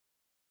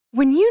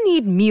When you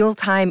need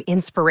mealtime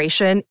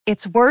inspiration,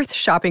 it's worth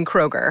shopping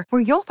Kroger,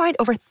 where you'll find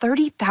over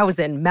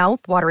 30,000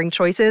 mouth-watering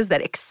choices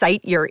that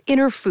excite your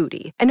inner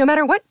foodie. And no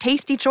matter what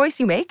tasty choice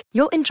you make,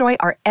 you'll enjoy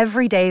our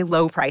everyday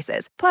low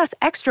prices, plus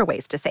extra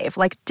ways to save,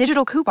 like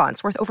digital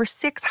coupons worth over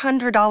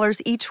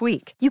 $600 each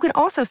week. You can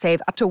also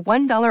save up to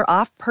 $1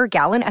 off per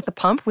gallon at the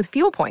pump with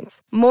fuel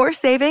points. More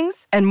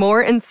savings and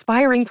more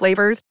inspiring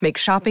flavors make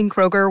shopping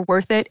Kroger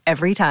worth it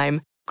every time.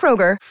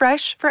 Kroger,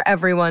 fresh for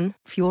everyone.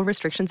 Fuel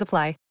restrictions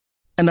apply.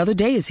 Another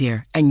day is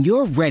here, and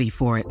you're ready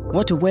for it.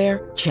 What to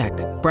wear? Check.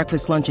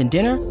 Breakfast, lunch, and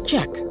dinner?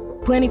 Check.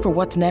 Planning for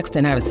what's next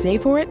and how to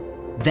save for it?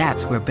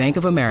 That's where Bank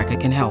of America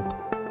can help.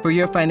 For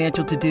your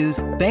financial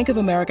to-dos, Bank of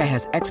America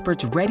has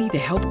experts ready to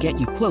help get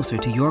you closer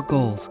to your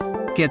goals.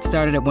 Get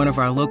started at one of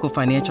our local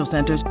financial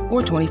centers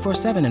or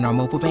 24/7 in our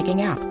mobile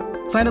banking app.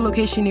 Find a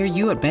location near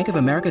you at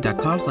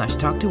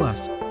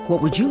bankofamerica.com/talktous.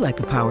 What would you like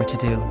the power to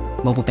do?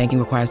 Mobile banking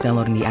requires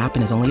downloading the app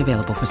and is only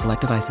available for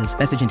select devices.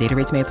 Message and data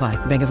rates may apply.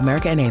 Bank of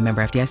America N.A.,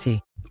 member FDIC.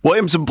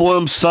 Williams and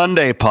Blum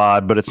Sunday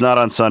pod, but it's not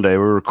on Sunday.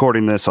 We're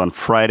recording this on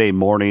Friday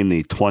morning,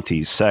 the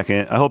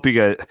 22nd. I hope you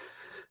guys,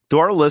 do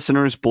our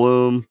listeners,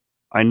 Blum,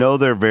 I know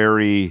they're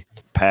very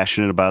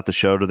passionate about the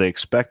show. Do they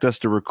expect us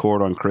to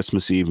record on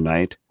Christmas Eve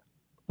night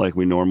like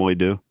we normally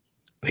do?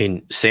 I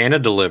mean, Santa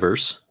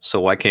delivers, so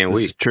why can't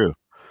we? This is true.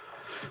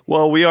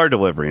 Well, we are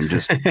delivering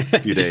just a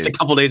few days. Just a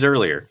couple days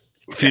earlier.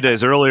 A few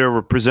days earlier,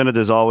 we're presented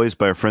as always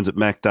by our friends at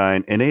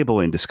Mechdyne,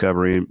 enabling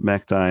discovery.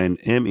 Mechdyne,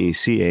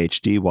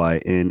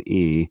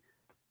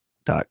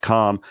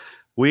 MECHDYNE.com.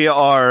 We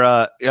are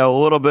a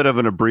little bit of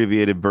an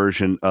abbreviated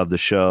version of the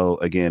show,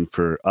 again,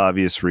 for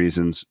obvious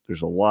reasons.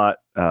 There's a lot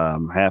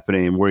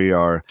happening.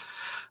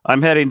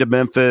 I'm heading to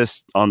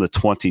Memphis on the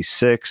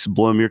 26th.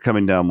 Blum, you're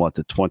coming down,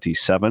 the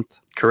 27th?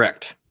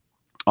 Correct.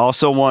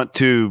 Also want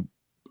to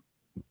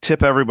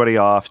tip everybody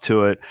off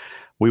to it.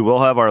 We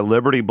will have our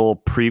Liberty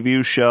Bowl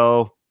preview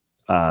show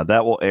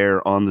that will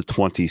air on the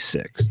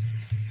 26th.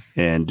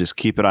 And just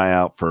keep an eye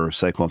out for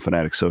Cyclone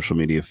Fanatic social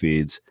media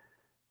feeds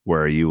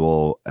where you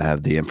will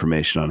have the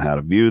information on how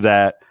to view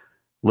that.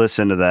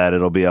 Listen to that.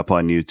 It'll be up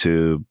on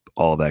YouTube,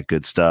 all that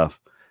good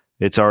stuff.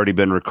 It's already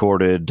been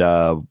recorded.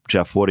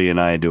 Jeff Woody and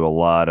I do a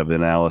lot of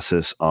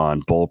analysis on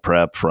bowl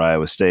prep for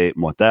Iowa State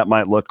and what that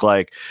might look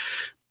like.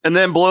 And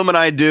then Blum and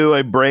I do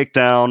a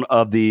breakdown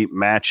of the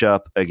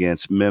matchup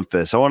against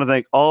Memphis. I want to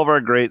thank all of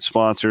our great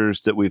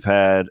sponsors that we've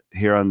had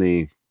here on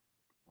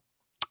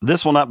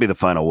this will not be the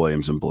final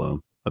Williams and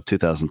Blum of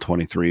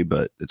 2023,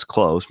 but it's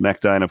close.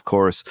 Mechdyne, of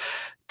course.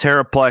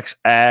 Terraplex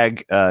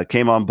Ag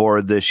came on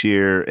board this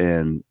year,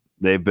 and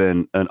they've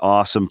been an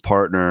awesome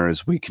partner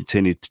as we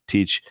continue to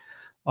teach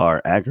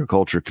our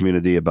agriculture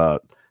community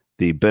about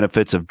the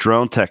benefits of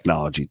drone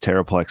technology.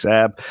 Terraplex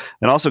Ag,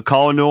 and also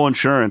Colin Newell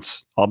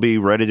Insurance. I'll be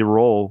ready to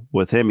roll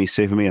with him. He's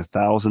saving me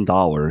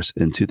 $1,000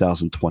 in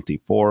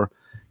 2024.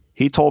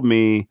 He told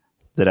me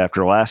that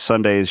after last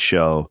Sunday's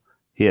show,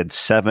 he had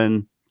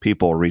 7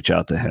 people reach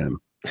out to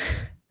him.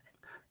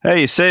 Hey,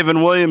 you're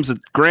saving Williams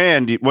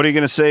 $1,000. What are you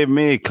going to save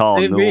me,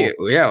 Colin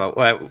Newell? Yeah,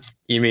 well,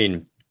 you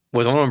mean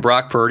with one of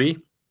Brock Purdy?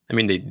 I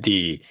mean,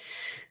 the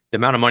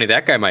amount of money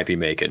that guy might be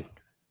making.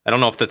 I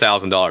don't know if the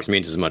 $1,000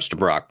 means as much to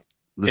Brock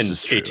in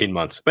 18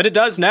 months, but it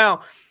does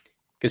now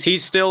because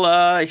he's still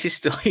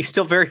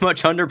very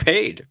much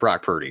underpaid,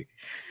 Brock Purdy.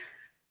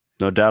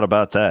 No doubt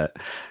about that.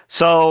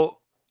 So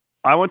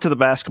I went to the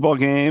basketball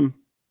game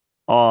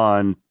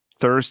on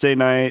Thursday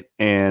night,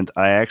 and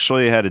I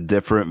actually had a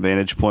different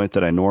vantage point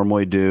that I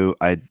normally do.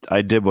 I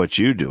did what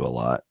you do a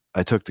lot.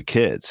 I took the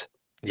kids.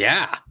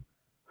 Yeah.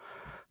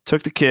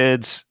 Took the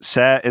kids,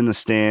 sat in the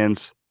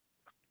stands,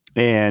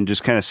 and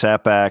just kind of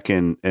sat back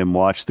and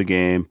watched the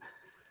game.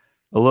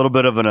 A little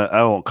bit of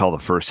I won't call the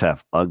first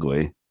half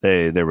ugly.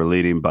 They were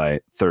leading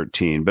by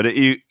 13, but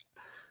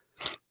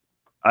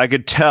I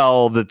could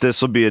tell that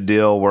this will be a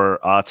deal where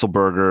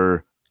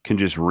Otzelberger can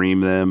just ream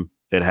them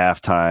at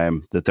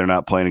halftime, that they're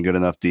not playing a good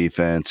enough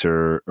defense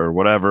or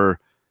whatever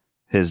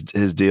his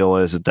deal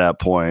is at that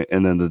point,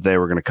 and then that they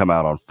were going to come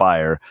out on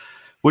fire,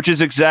 which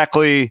is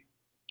exactly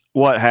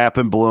what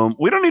happened, Blum.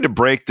 We don't need to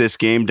break this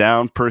game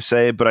down per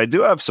se, but I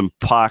do have some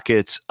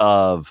pockets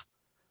of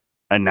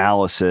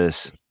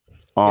analysis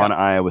on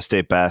Iowa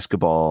State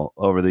basketball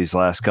over these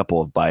last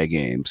couple of bye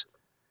games.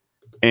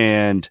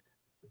 And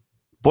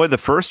boy, the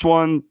first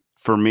one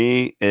for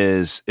me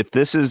is, if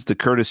this is the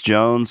Curtis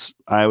Jones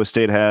Iowa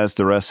State has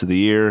the rest of the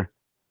year,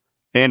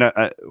 and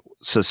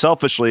so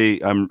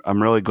selfishly, I'm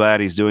really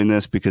glad he's doing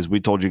this because we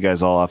told you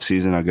guys all off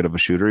season how good of a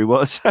shooter he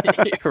was.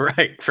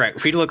 Right.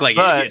 We look like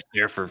idiots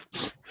there for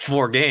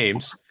 4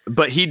 games.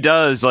 But he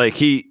does,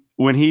 like,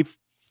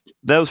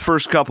 those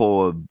first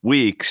couple of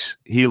weeks,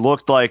 he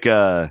looked like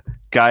a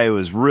guy who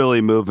was really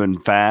moving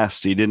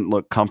fast. He didn't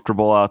look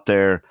comfortable out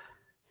there.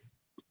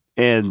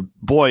 And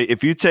boy,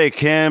 if you take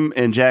him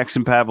and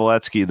Jackson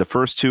Pavlovetsky the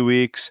first 2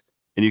 weeks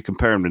and you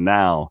compare him to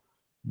now,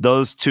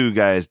 those two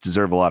guys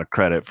deserve a lot of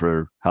credit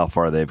for how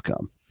far they've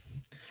come.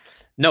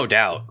 No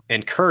doubt.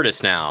 And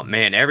Curtis now,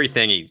 man,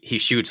 everything he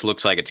shoots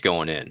looks like it's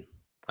going in.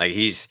 Like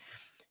he's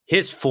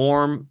His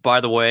form,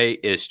 by the way,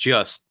 is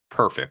just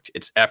perfect.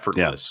 It's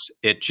effortless.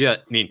 Yeah.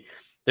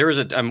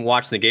 I'm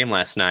watching the game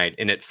last night,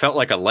 and it felt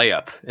like a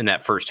layup in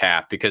that first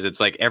half because it's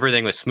like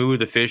everything was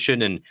smooth,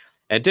 efficient, and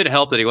it did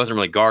help that he wasn't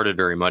really guarded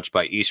very much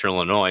by Eastern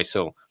Illinois,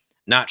 so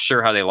not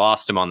sure how they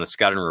lost him on the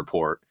scouting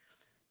report.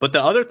 But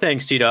the other thing,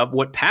 C-Dub,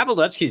 what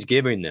Pavlovsky's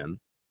giving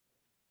them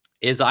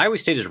is Iowa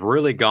State has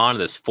really gone to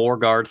this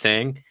four-guard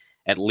thing,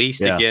 at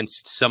least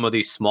against some of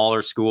these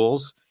smaller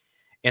schools,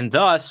 and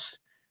thus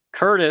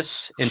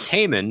Curtis and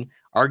Taman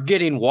are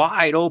getting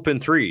wide open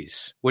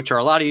threes, which are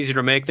a lot easier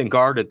to make than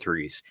guarded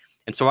threes.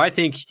 And so I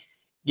think,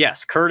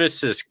 yes,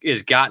 Curtis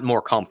is gotten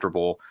more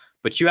comfortable,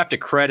 but you have to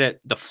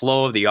credit the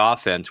flow of the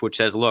offense, which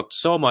has looked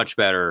so much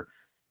better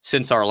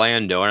since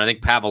Orlando. And I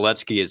think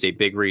Pavlovsky is a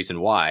big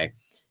reason why.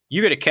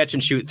 You get a catch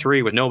and shoot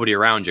three with nobody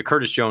around you.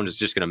 Curtis Jones is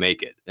just going to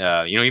make it.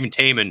 Even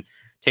Taman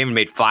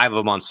made 5 of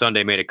them on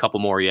Sunday, made a couple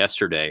more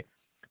yesterday.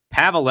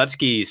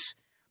 Pavlovsky's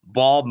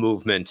ball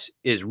movement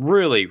is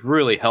really,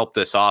 really helped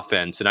this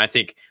offense. And I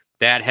think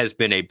that has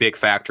been a big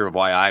factor of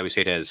why Iowa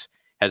State has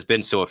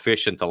been so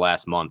efficient the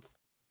last month.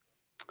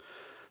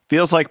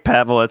 Feels like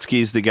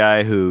Pavlovsky's the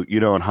guy who,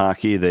 in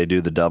hockey, they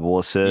do the double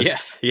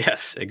assist.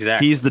 Yes,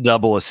 exactly. He's the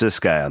double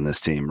assist guy on this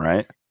team,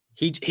 right?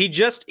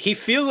 He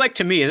feels like,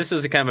 to me, and this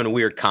is kind of a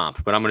weird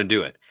comp, but I'm going to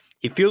do it.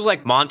 He feels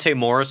like Monte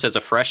Morris as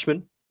a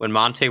freshman when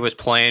Monte was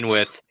playing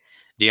with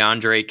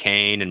DeAndre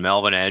Kane and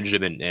Melvin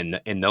Edgem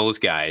and those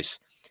guys.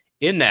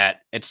 In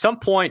that, at some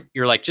point,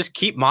 you're like, just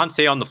keep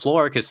Monte on the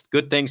floor because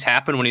good things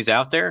happen when he's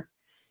out there,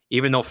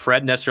 even though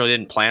Fred necessarily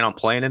didn't plan on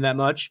playing him that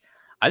much.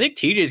 I think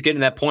TJ is getting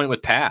to that point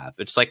with Pav.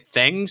 It's like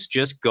things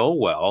just go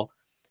well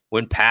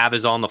when Pav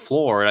is on the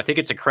floor, and I think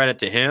it's a credit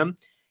to him.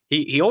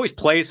 He always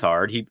plays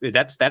hard.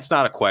 That's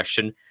not a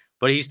question,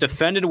 but he's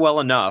defended well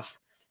enough.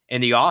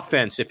 And the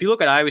offense, if you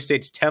look at Iowa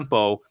State's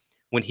tempo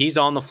when he's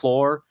on the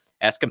floor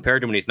as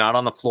compared to when he's not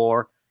on the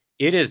floor,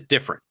 it is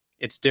different.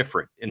 It's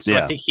different. And so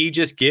I think he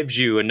just gives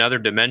you another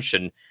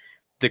dimension.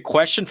 The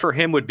question for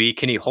him would be,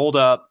 can he hold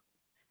up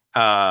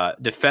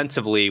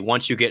defensively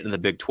once you get into the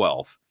Big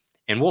 12?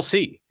 And we'll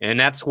see. And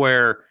that's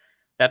where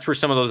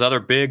some of those other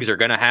bigs are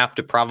going to have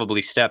to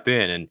probably step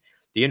in. And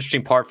the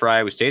interesting part for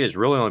Iowa State is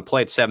really only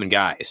played 7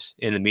 guys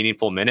in the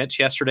meaningful minutes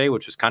yesterday,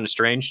 which was kind of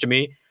strange to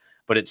me.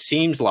 But it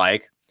seems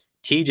like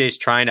TJ's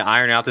trying to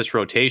iron out this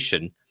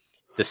rotation.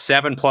 The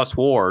 7+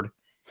 Ward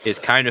is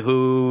kind of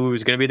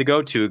who's going to be the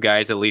go-to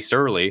guys, at least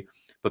early.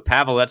 But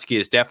Pavlovsky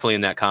is definitely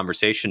in that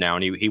conversation now,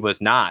 and he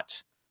was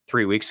not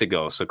 3 weeks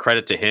ago. So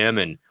credit to him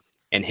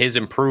and his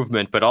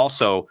improvement, but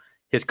also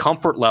his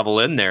comfort level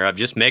in there of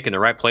just making the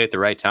right play at the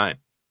right time.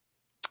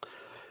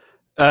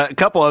 A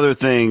couple other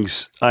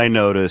things I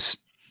noticed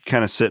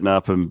kind of sitting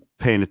up and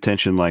paying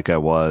attention like I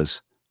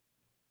was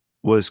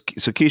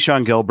so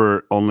Keyshawn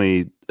Gilbert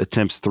only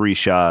attempts 3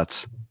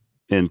 shots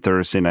in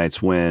Thursday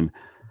night's win.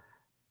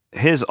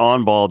 His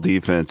on-ball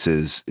defense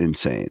is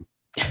insane.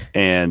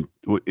 And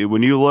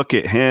when you look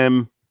at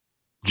him,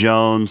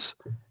 Jones,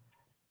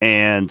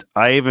 and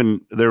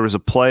there was a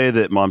play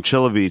that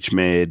Momcilovic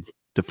made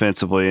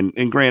defensively,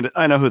 and granted,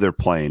 I know who they're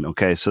playing.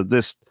 Okay, so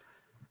this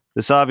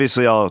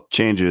obviously all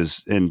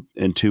changes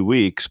in 2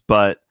 weeks,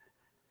 but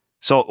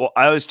so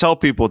I always tell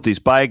people with these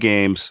bye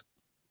games,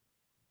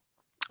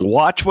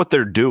 watch what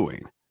they're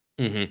doing.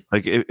 Mm-hmm.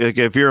 Like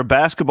if you're a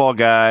basketball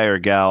guy or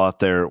gal out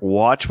there,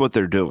 watch what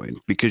they're doing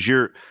because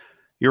you're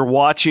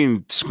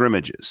watching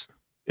scrimmages.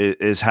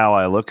 Is how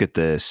I look at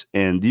this,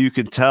 and you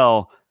can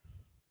tell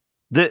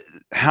that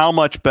how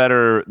much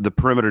better the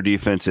perimeter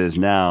defense is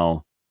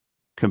now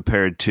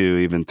compared to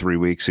even 3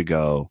 weeks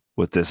ago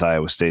with this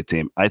Iowa State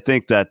team. I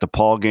think that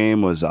DePaul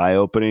game was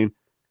eye-opening,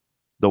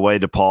 the way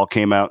DePaul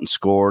came out and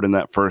scored in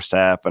that first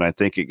half, and I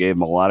think it gave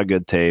them a lot of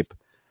good tape.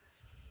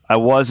 I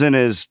wasn't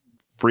as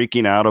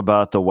freaking out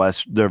about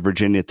the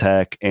Virginia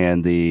Tech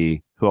and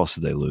who else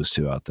did they lose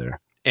to out there?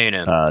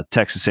 A&M.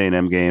 Texas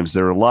A&M games.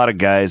 There are a lot of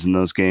guys in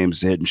those games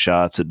hitting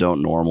shots that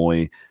don't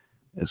normally.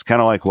 It's kind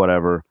of like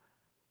whatever.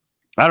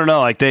 I don't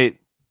know.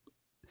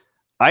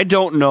 I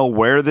don't know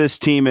where this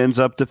team ends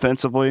up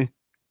defensively,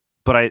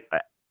 but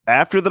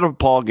after the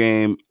DePaul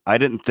game, I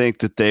didn't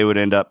think that they would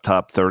end up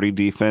top 30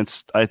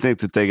 defense. I think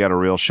that they got a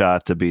real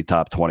shot to be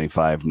top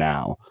 25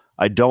 now.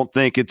 I don't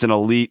think it's an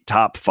elite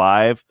top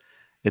 5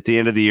 at the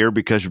end of the year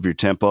because of your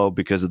tempo,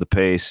 because of the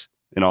pace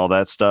and all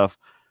that stuff.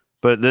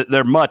 But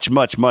they're much,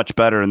 much, much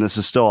better, and this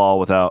is still all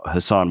without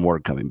Hassan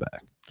Ward coming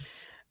back.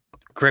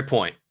 Great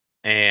point.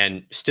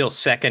 And still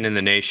second in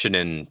the nation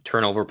in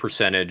turnover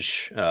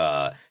percentage,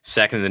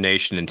 second in the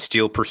nation in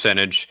steal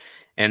percentage.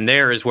 And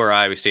there is where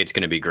Iowa State's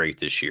going to be great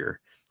this year,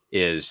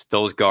 is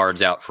those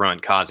guards out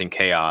front causing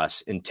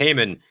chaos. And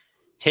Taman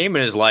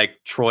is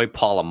like Troy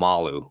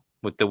Polamalu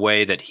with the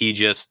way that he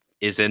just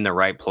is in the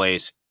right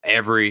place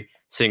every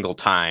single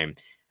time.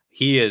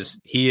 He is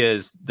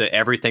the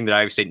everything that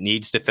Iowa State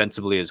needs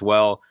defensively as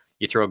well.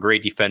 You throw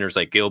great defenders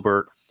like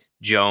Gilbert,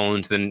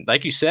 Jones, then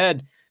like you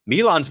said,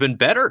 Milan's been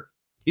better.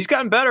 He's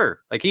gotten better.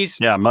 Like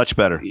much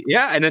better.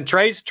 Yeah, and then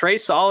Trey's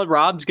solid.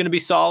 Rob's going to be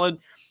solid.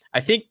 I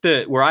think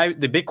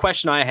the big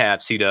question I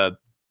have, C-Dub,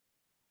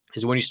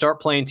 is when you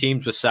start playing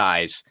teams with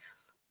size,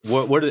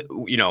 they're going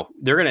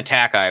to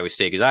attack Iowa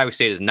State because Iowa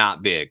State is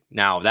not big.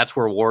 Now, that's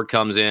where Ward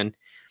comes in.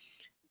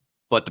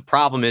 But the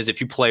problem is if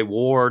you play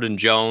Ward and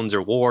Jones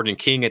or Ward and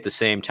King at the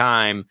same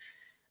time,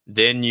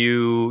 then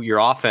your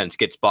offense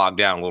gets bogged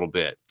down a little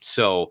bit.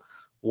 So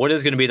what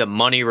is going to be the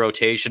money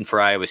rotation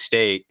for Iowa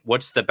State?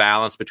 What's the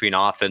balance between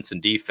offense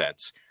and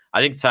defense?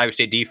 I think the Iowa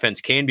State defense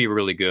can be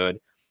really good,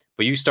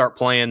 but you start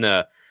playing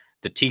the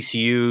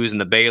TCUs and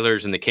the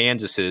Baylors and the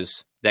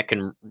Kansases that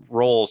can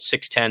roll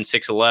 6'10",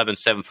 6'11",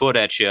 7 foot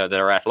at you that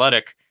are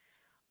athletic.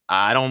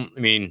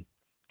 Can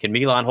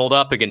Milan hold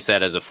up against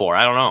that as a 4?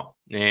 I don't know.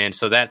 And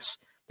so that's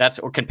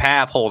or can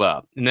Pav hold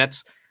up? And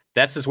that's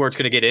just where it's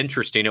going to get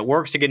interesting. It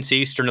works against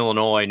Eastern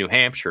Illinois, New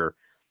Hampshire,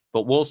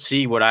 but we'll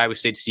see what Iowa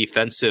State's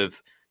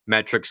defensive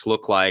metrics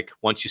look like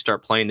once you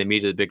start playing the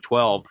meat of the Big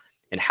 12,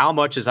 and how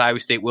much is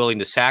Iowa State willing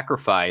to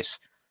sacrifice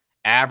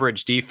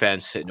average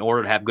defense in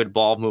order to have good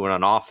ball movement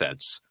on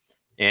offense.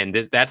 And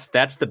that's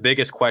the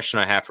biggest question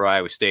I have for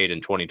Iowa State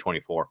in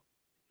 2024.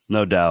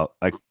 No doubt.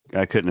 I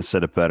couldn't have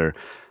said it better.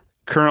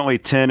 Currently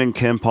 10 in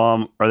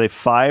KenPom. Are they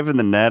 5 in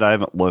the net? I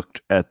haven't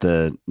looked at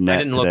the net. I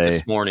didn't look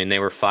this morning. They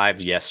were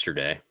 5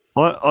 yesterday.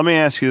 Well, let me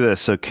ask you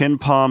this. So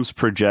KenPom's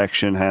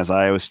projection has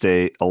Iowa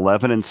State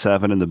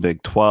 11-7 in the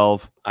Big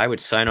 12. I would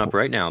sign up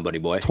right now, buddy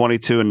boy.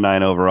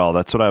 22-9 overall.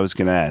 That's what I was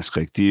going to ask.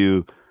 Like,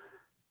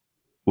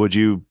 would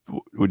you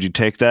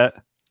take that?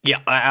 Yeah,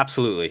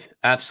 absolutely.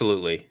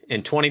 Absolutely.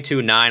 In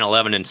 22-9,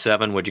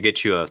 11-7 would you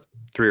get you a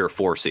 3 or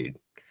 4 seed?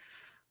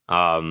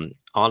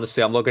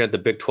 Honestly, I'm looking at the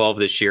Big 12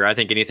 this year. I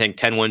think anything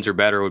 10 wins or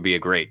better would be a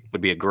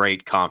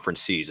great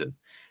conference season.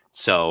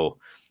 So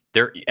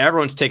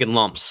everyone's taking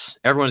lumps.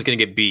 Everyone's going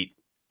to get beat.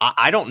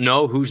 I don't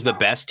know who's the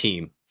best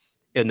team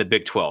in the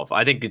Big 12.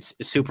 I think it's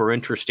super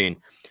interesting.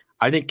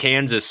 I think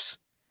Kansas.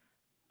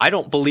 I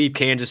don't believe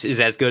Kansas is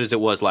as good as it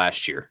was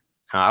last year.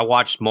 I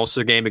watched most of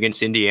their game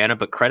against Indiana,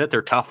 but credit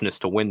their toughness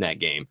to win that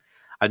game.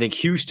 I think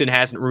Houston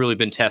hasn't really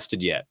been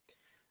tested yet.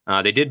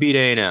 They did beat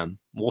A&M.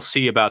 We'll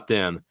see about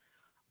them.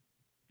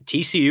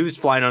 TCU's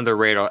flying under the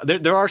radar.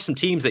 There are some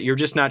teams that you're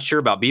just not sure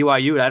about.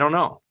 BYU, I don't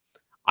know.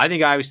 I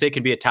think Iowa State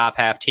can be a top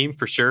half team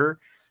for sure,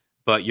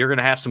 but you're going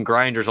to have some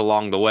grinders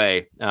along the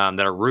way that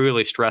are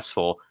really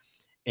stressful.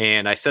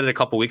 And I said it a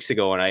couple weeks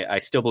ago, and I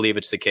still believe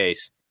it's the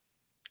case.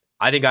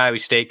 I think Iowa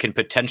State can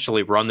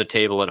potentially run the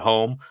table at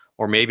home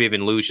or maybe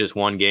even lose just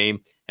one game.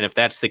 And if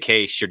that's the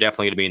case, you're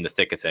definitely going to be in the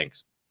thick of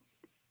things.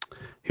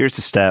 Here's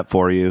the stat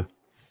for you.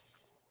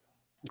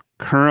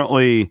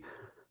 Currently,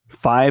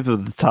 5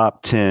 of the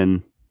top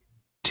 10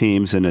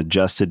 teams in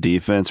adjusted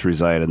defense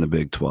reside in the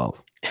Big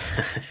 12.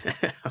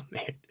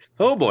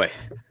 Oh boy.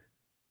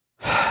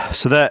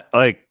 So that,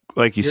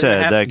 like you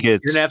said, that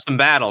gets... You're going to have some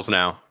battles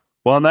now.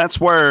 Well, and that's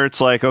where it's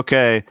like,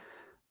 okay,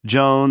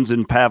 Jones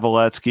and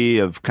Pavletsky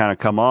have kind of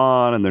come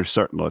on and they're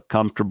starting to look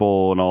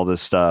comfortable and all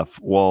this stuff.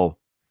 Well,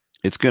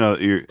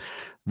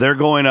 they're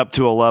going up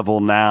to a level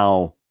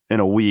now in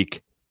a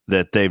week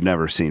that they've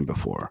never seen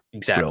before.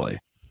 Exactly. Really.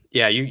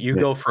 Yeah, you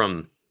go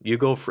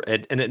for,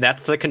 and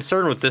that's the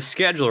concern with this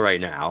schedule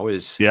right now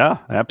is. Yeah,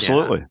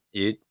 absolutely.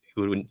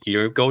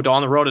 You go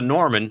down the road to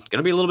Norman, it's going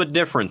to be a little bit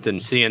different than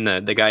seeing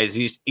the guys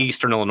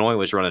Eastern Illinois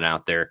was running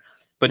out there.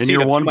 But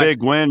your one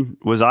big win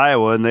was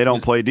Iowa, and they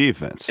don't play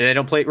defense. They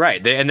don't play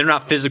right, and they're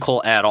not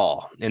physical at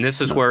all. And this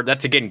is where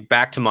that's again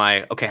back to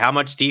my how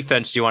much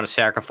defense do you want to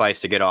sacrifice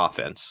to get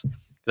offense?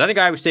 Because I think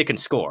Iowa State can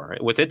score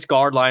with its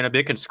guard lineup.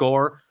 It can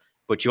score,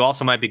 but you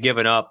also might be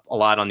giving up a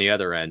lot on the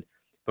other end.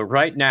 But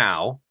right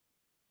now,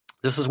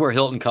 this is where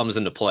Hilton comes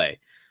into play.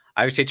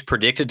 Iowa State's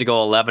predicted to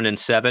go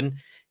 11-7.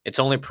 It's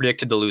only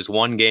predicted to lose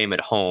one game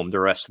at home the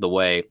rest of the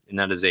way, and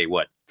that is a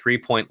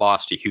 3-point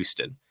loss to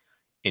Houston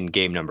in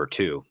game number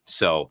 2.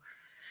 So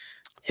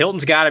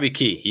Hilton's got to be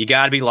key. You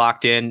got to be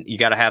locked in. You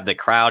got to have the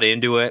crowd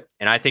into it.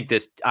 And I think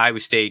this Iowa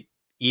State,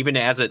 even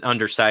as an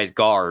undersized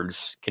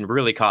guards, can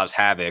really cause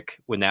havoc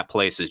when that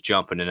place is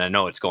jumping. And I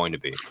know it's going to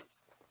be.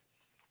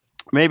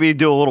 Maybe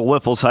do a little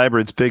Wiffles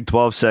Hybrids Big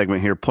 12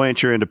 segment here.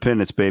 Plant your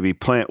independence, baby.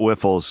 Plant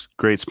Wiffles,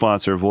 great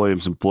sponsor of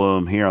Williams and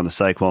Blum here on the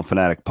Cyclone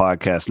Fanatic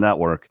Podcast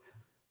Network.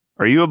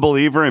 Are you a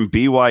believer in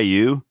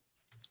BYU?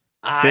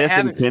 5th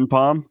in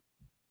KenPom?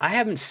 I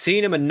haven't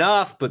seen him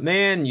enough, but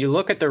man, you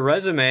look at their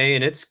resume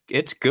and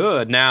it's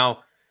good. Now,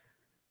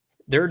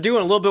 they're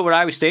doing a little bit what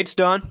Iowa State's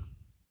done,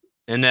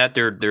 in that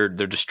they're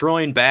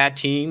destroying bad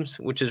teams,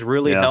 which has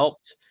really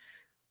helped.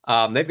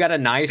 They've got a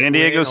nice San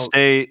Diego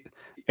State,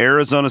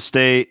 Arizona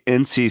State,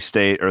 NC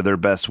State are their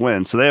best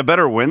wins, so they have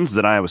better wins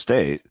than Iowa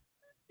State.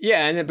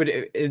 Yeah,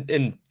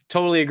 and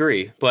totally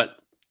agree. But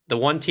the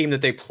one team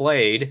that they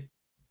played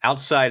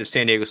outside of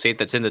San Diego State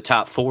that's in the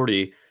top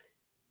 40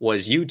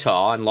 was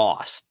Utah and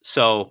lost.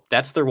 So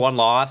that's their one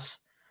loss.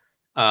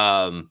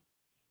 I don't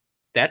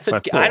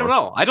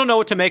know. I don't know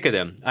what to make of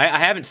them. I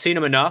haven't seen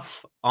them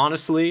enough,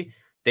 honestly.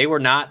 They were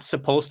not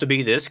supposed to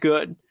be this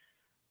good.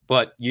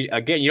 But, you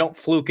don't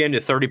fluke into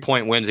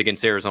 30-point wins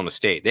against Arizona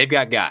State. They've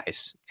got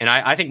guys. And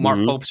I think Mark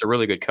Pope's a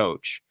really good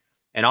coach.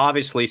 And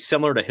obviously,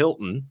 similar to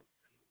Hilton,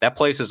 that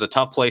place is a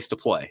tough place to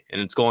play,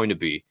 and it's going to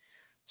be.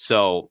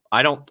 So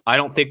I don't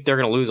think they're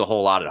going to lose a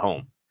whole lot at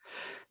home.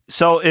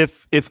 So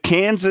if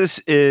Kansas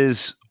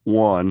is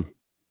one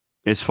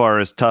as far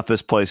as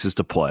toughest places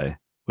to play,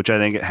 which I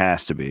think it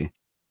has to be,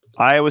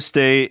 Iowa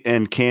State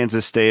and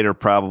Kansas State are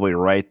probably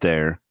right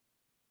there,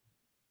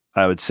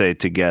 I would say,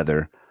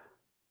 together.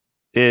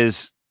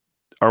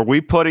 Are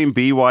we putting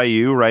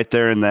BYU right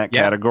there in that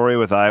category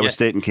with Iowa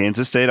State and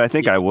Kansas State? I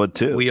think I would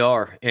too. We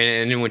are.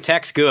 And when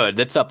Tech's good,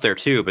 that's up there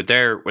too. But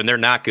when they're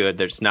not good,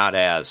 it's not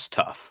as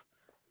tough.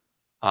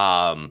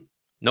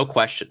 No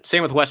question.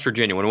 Same with West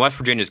Virginia. When West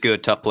Virginia is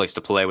good, tough place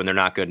to play. When they're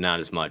not good, not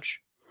as much.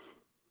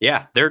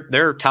 Yeah,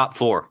 they're top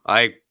 4.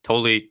 I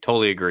totally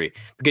agree.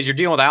 Because you're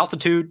dealing with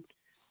altitude,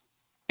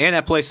 and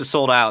that place is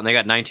sold out, and they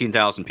got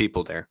 19,000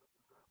 people there.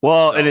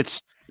 Well, and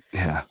it's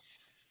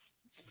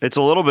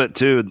a little bit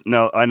too.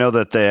 No, I know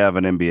that they have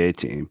an NBA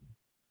team,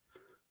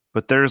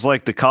 but there's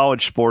like the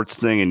college sports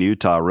thing in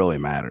Utah really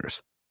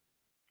matters.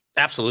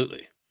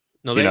 Absolutely.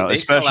 No, they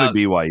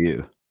especially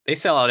BYU. They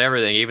sell out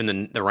everything, even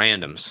the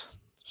randoms.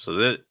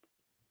 So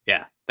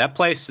that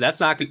place,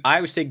 that's not good.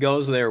 Iowa State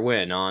goes there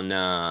when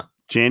on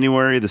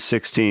January the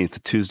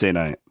 16th, Tuesday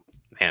night.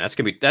 Man,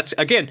 that's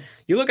again.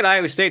 You look at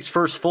Iowa State's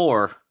first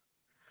 4.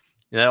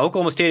 That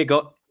Oklahoma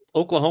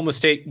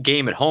State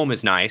game at home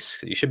is nice.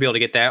 You should be able to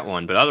get that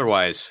one. But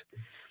otherwise,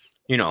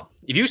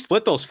 if you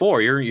split those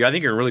 4, I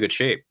think you're in really good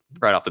shape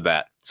right off the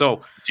bat.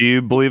 So, do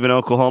you believe in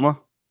Oklahoma?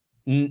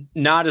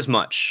 Not as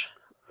much.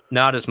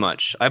 Not as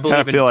much. I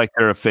feel like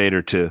they're a fade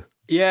or two.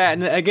 Yeah,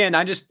 and again,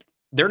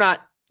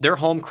 their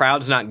home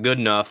crowd's not good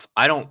enough.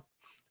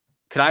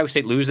 Could Iowa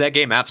State lose that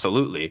game?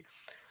 Absolutely.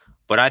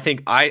 But I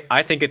think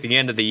at the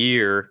end of the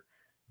year,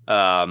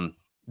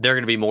 they're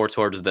going to be more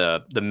towards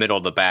the middle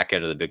of the back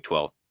end of the Big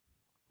 12.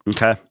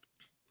 Okay.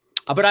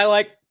 But I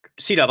like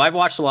C-Dub. I've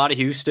watched a lot of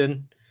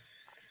Houston.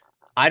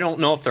 I don't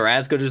know if they're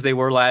as good as they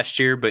were last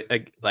year, but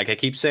like I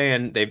keep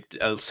saying, they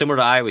similar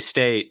to Iowa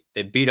State,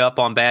 they beat up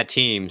on bad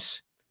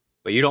teams,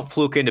 but you don't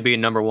fluke into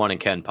being number 1 in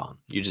KenPom.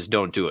 You just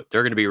don't do it.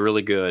 They're going to be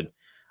really good.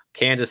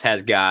 Kansas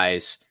has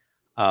guys.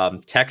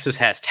 Texas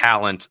has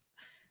talent.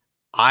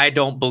 I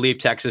don't believe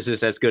Texas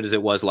is as good as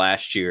it was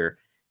last year.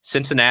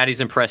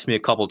 Cincinnati's impressed me a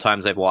couple of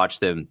times I've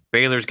watched them.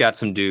 Baylor's got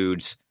some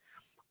dudes.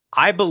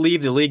 I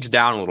believe the league's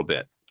down a little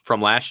bit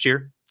from last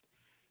year,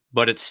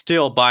 but it's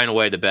still by and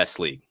away the best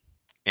league.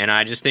 And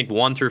I just think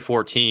 1 through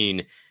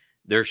 14,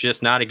 there's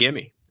just not a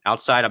gimme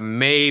outside of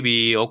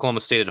maybe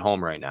Oklahoma State at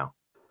home right now.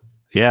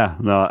 Yeah,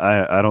 no,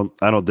 I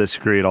don't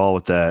disagree at all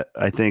with that.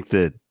 I think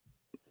that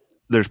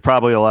there's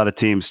probably a lot of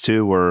teams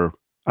too where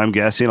I'm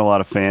guessing a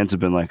lot of fans have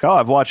been like, oh,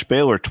 I've watched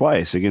Baylor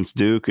twice against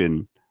Duke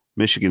and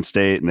Michigan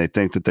State, and they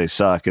think that they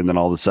suck. And then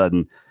all of a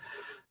sudden,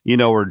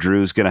 where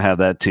Drew's going to have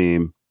that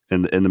team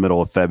in the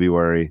middle of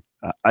February.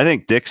 I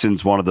think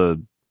Dixon's one of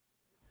the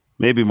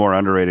maybe more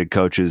underrated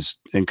coaches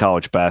in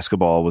college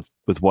basketball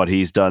with what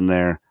he's done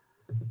there.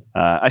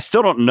 I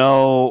still don't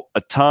know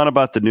a ton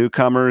about the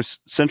newcomers.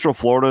 Central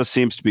Florida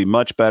seems to be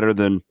much better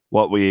than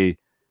what we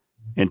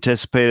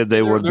anticipated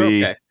they would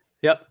be. Okay.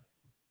 Yep.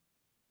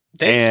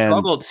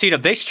 Struggled. See,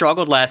 they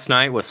struggled last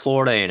night with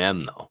Florida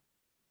A&M, though.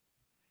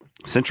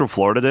 Central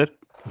Florida did?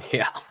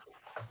 Yeah.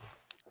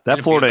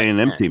 That Florida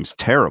A&M team's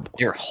terrible.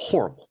 They're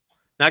horrible.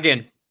 Now,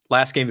 again,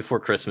 last game before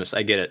Christmas.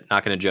 I get it.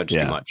 Not going to judge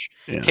too much.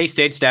 Yeah.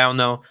 K-State's down,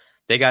 though.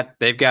 They've got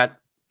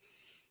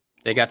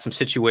some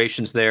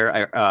situations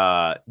there.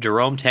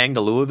 Jerome Tang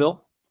to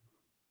Louisville.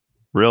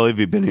 Really? Have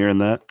you been hearing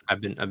that?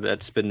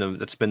 That's been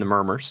the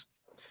murmurs.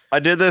 I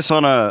did this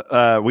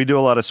on we do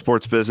a lot of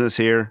sports business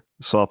here,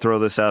 so I'll throw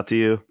this out to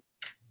you.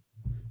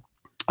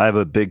 I have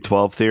a Big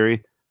 12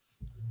 theory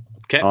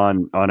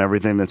on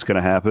everything that's going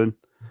to happen.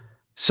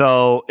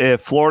 So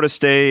if Florida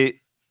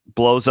State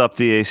blows up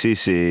the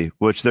ACC,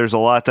 which there's a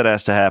lot that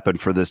has to happen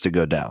for this to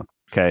go down.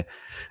 Okay.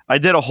 I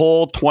did a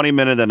whole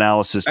 20-minute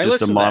analysis,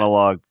 just a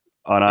monologue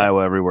on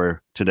Iowa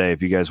Everywhere today.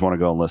 If you guys want to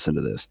go and listen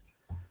to this,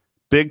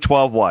 Big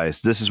 12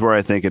 wise, this is where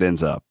I think it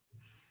ends up.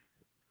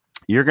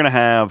 You're going to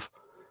have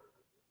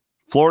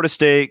Florida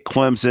State,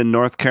 Clemson,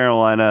 North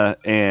Carolina,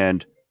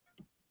 and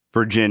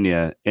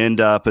Virginia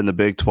end up in the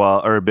Big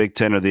 12 or Big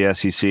 10 or the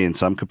SEC in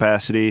some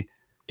capacity.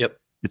 Yep.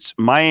 It's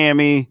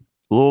Miami,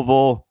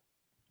 Louisville,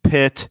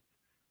 Pitt,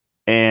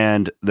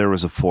 and there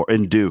was a 4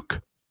 in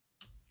Duke.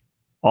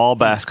 All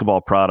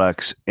basketball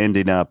products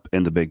ending up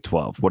in the Big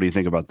 12. What do you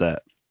think about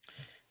that?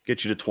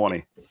 Get you to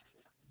 20.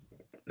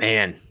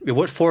 Man,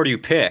 what 4 do you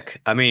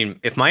pick? I mean,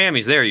 if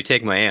Miami's there, you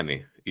take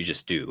Miami. You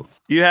just do.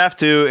 You have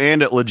to,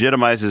 and it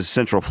legitimizes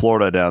Central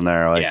Florida down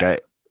there.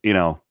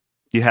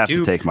 You have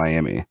to take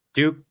Miami.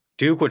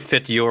 Duke would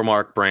fit the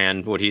Yormark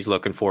brand, what he's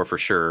looking for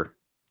sure.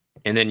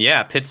 And then,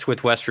 Pitt's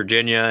with West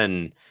Virginia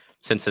and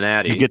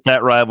Cincinnati. You get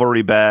that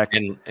rivalry back.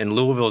 And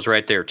Louisville's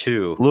right there,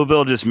 too.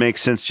 Louisville just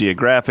makes sense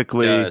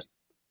geographically.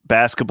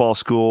 Basketball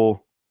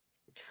school.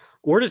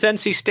 Where does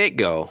NC State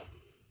go?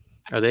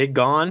 Are they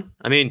gone?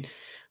 I mean,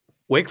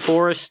 Wake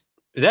Forest,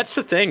 that's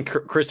the thing,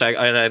 Chris.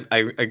 I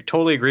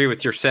totally agree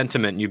with your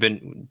sentiment. You've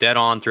been dead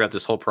on throughout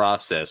this whole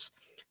process.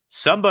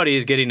 Somebody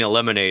is getting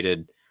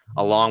eliminated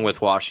along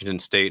with Washington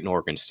State and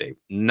Oregon State.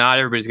 Not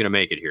everybody's going to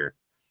make it here.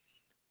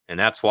 And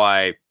that's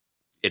why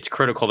it's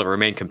critical to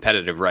remain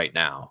competitive right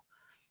now.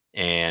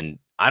 And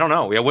I don't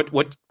know. Yeah, what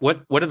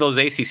do those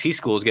ACC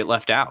schools get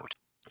left out?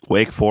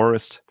 Wake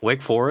Forest,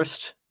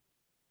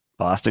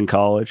 Boston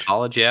College,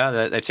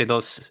 yeah. I'd say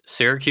those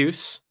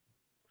Syracuse,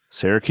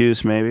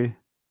 maybe.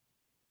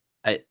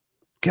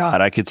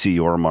 I could see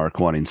your Mark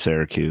wanting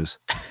Syracuse.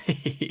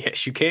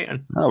 Yes, you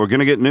can. Oh, we're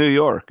gonna get New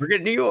York. We're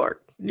getting New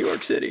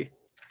York City.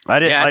 I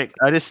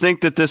just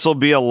think that this will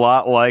be a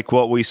lot like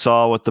what we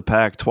saw with the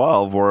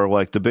Pac-12, where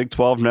like the Big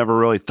 12 never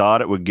really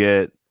thought it would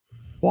get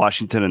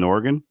Washington and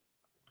Oregon,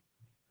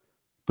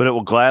 but it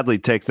will gladly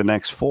take the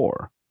next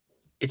 4.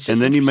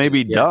 And then you may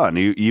be done.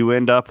 You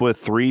end up with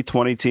 3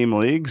 20-team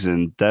leagues,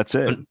 and that's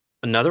it.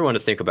 Another one to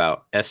think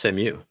about,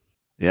 SMU.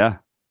 Yeah.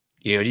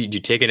 You know,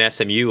 you take an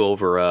SMU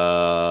over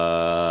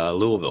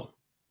Louisville?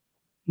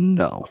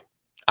 No.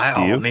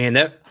 Man,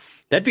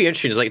 that'd be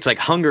interesting. It's like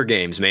Hunger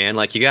Games, man.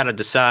 Like, you got to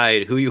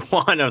decide who you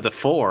want of the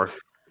 4.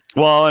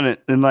 Well,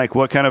 and like,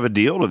 what kind of a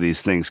deal do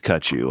these things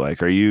cut you?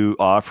 Like, are you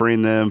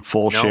offering them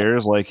full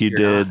shares like you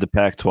did the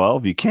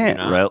Pac-12? You can't,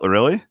 right?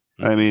 Really?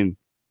 Mm-hmm. I mean,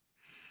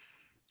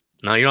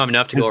 no, you don't have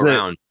enough to go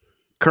around.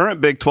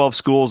 Current Big 12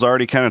 schools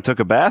already kind of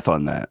took a bath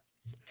on that,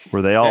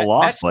 where they all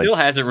lost. That still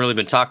hasn't really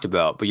been talked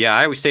about. But yeah,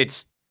 Iowa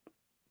State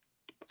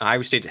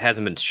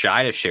hasn't been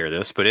shy to share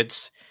this, but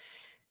it's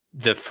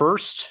the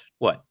first,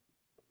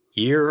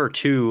 year or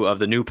 2 of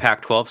the new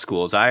Pac-12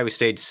 schools. Iowa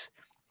State's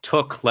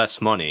took less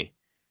money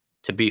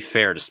to be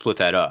fair to split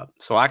that up.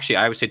 So actually,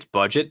 Iowa State's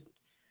budget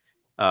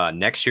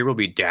next year will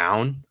be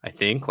down, I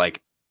think.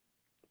 Like,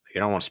 I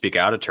don't want to speak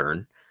out of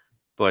turn,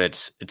 but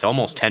it's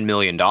almost $10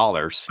 million.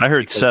 I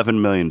heard $7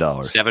 million.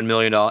 $7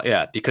 million,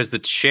 yeah, because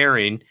the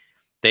sharing,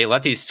 they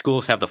let these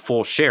schools have the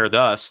full share.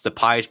 Thus, the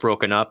pie is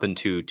broken up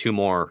into 2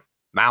 more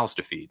mouths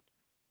to feed,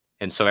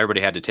 and so everybody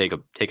had to take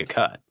a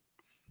cut.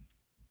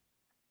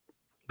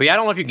 But yeah, I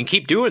don't know if you can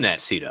keep doing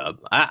that, C-Dub.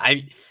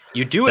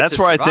 You do it. That's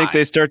where I think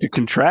they start to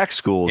contract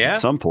schools at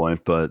some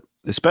point, but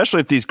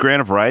especially if these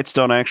grant of rights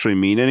don't actually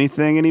mean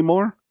anything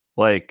anymore.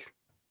 Like,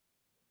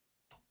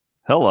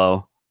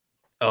 hello.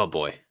 Oh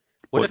boy.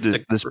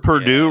 Does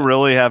Purdue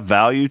really have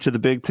value to the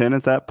Big Ten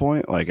at that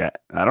point? Like, I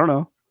don't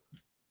know.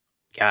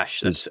 Gosh,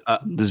 does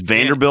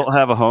Vanderbilt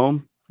have a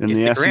home in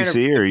the SEC,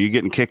 or are you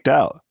getting kicked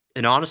out?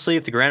 And honestly,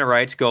 if the grant of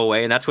rights go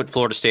away, and that's what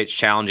Florida State's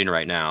challenging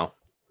right now,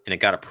 and it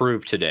got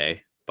approved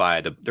today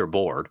by their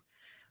board,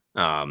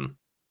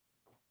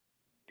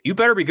 you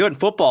better be good in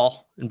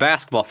football and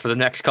basketball for the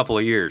next couple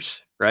of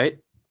years, right?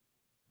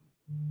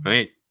 I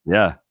mean,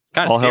 yeah,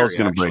 all hell's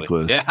going to break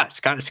loose. Yeah, it's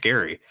kind of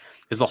scary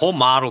because the whole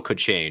model could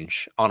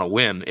change on a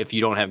whim if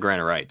you don't have grant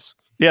of rights.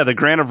 Yeah, the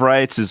grant of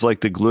rights is like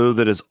the glue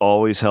that has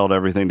always held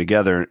everything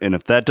together, and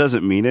if that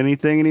doesn't mean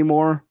anything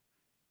anymore,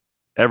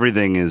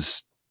 everything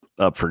is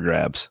up for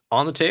grabs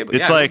on the table.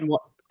 It's I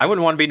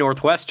wouldn't want to be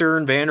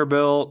Northwestern,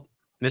 Vanderbilt,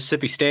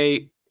 Mississippi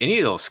State, any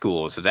of those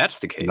schools, if that's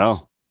the case.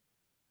 No.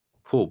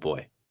 Oh,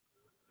 boy.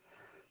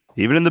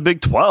 Even in the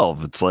Big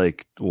 12, it's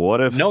like,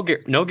 what if... No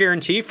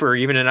guarantee for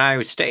even in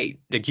Iowa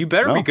State. Like, you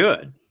better be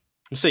good.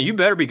 I'm saying you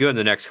better be good in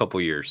the next couple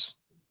of years.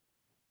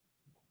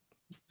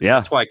 Yeah.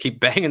 That's why I keep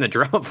banging the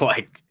drum of,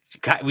 like,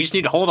 God, we just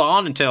need to hold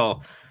on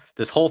until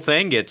this whole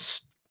thing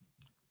gets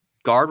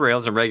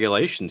guardrails and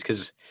regulations,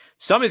 because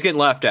somebody's getting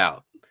left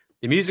out.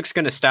 The music's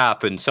going to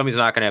stop, and somebody's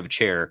not going to have a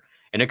chair,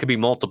 and it could be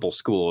multiple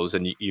schools,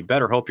 and you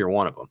better hope you're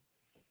one of them.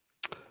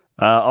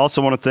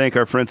 Also want to thank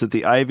our friends at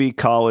the Ivy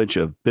College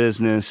of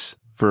Business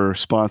for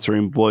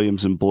sponsoring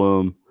Williams and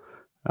Blum.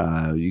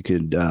 You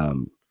could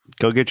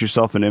go get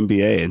yourself an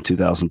MBA in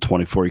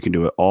 2024. You can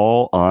do it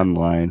all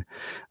online.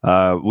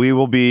 We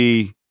will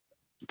be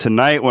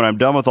tonight, when I'm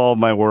done with all of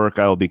my work,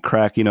 I will be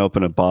cracking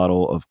open a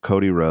bottle of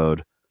Cody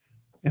Road,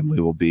 and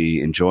we will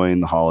be enjoying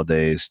the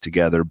holidays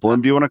together.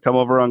 Blum, do you want to come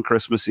over on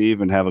Christmas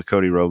Eve and have a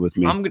Cody Road with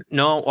me?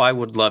 No, I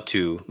would love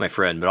to, my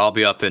friend, but I'll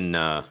be up in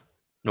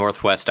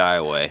Northwest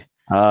Iowa.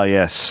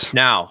 Yes.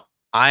 Now,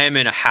 I am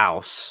in a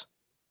house,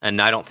 and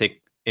I don't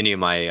think any of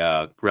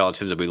my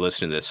relatives will be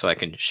listening to this, so I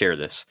can share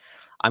this.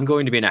 I'm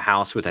going to be in a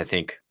house with, I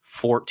think,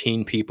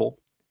 14 people,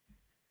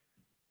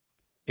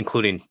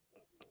 including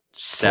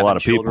 7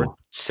 children. People.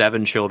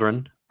 7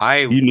 children.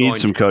 You need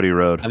some Cody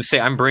Road.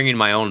 I'm bringing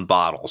my own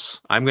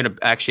bottles. I'm going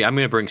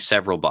to bring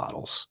several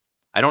bottles.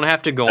 I don't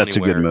have to go anywhere. That's a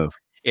good move.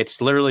 It's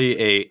literally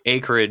a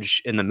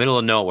acreage in the middle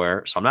of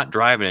nowhere, so I'm not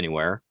driving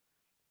anywhere.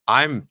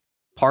 I'm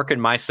parking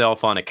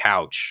myself on a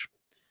couch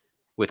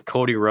with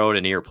Cody Road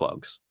and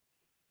earplugs.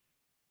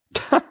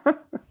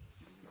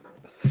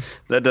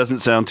 That doesn't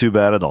sound too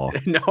bad at all.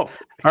 No. All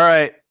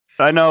right.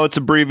 I know it's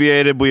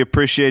abbreviated. We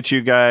appreciate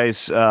you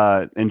guys.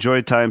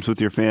 Enjoy times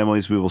with your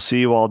families. We will see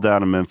you all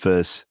down in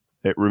Memphis.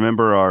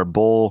 Remember, our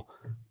bowl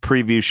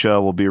preview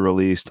show will be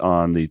released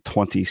on the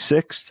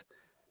 26th.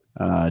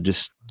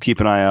 Just keep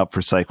an eye out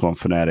for Cyclone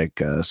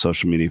Fanatic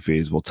social media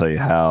feeds. We'll tell you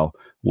how,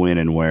 when,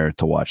 and where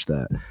to watch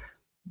that.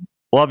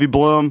 Love you,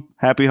 Blum.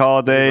 Happy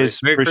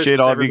holidays. Merry Appreciate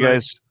Christmas, all everybody. of you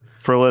guys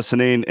for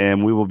listening,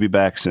 and we will be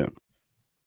back soon.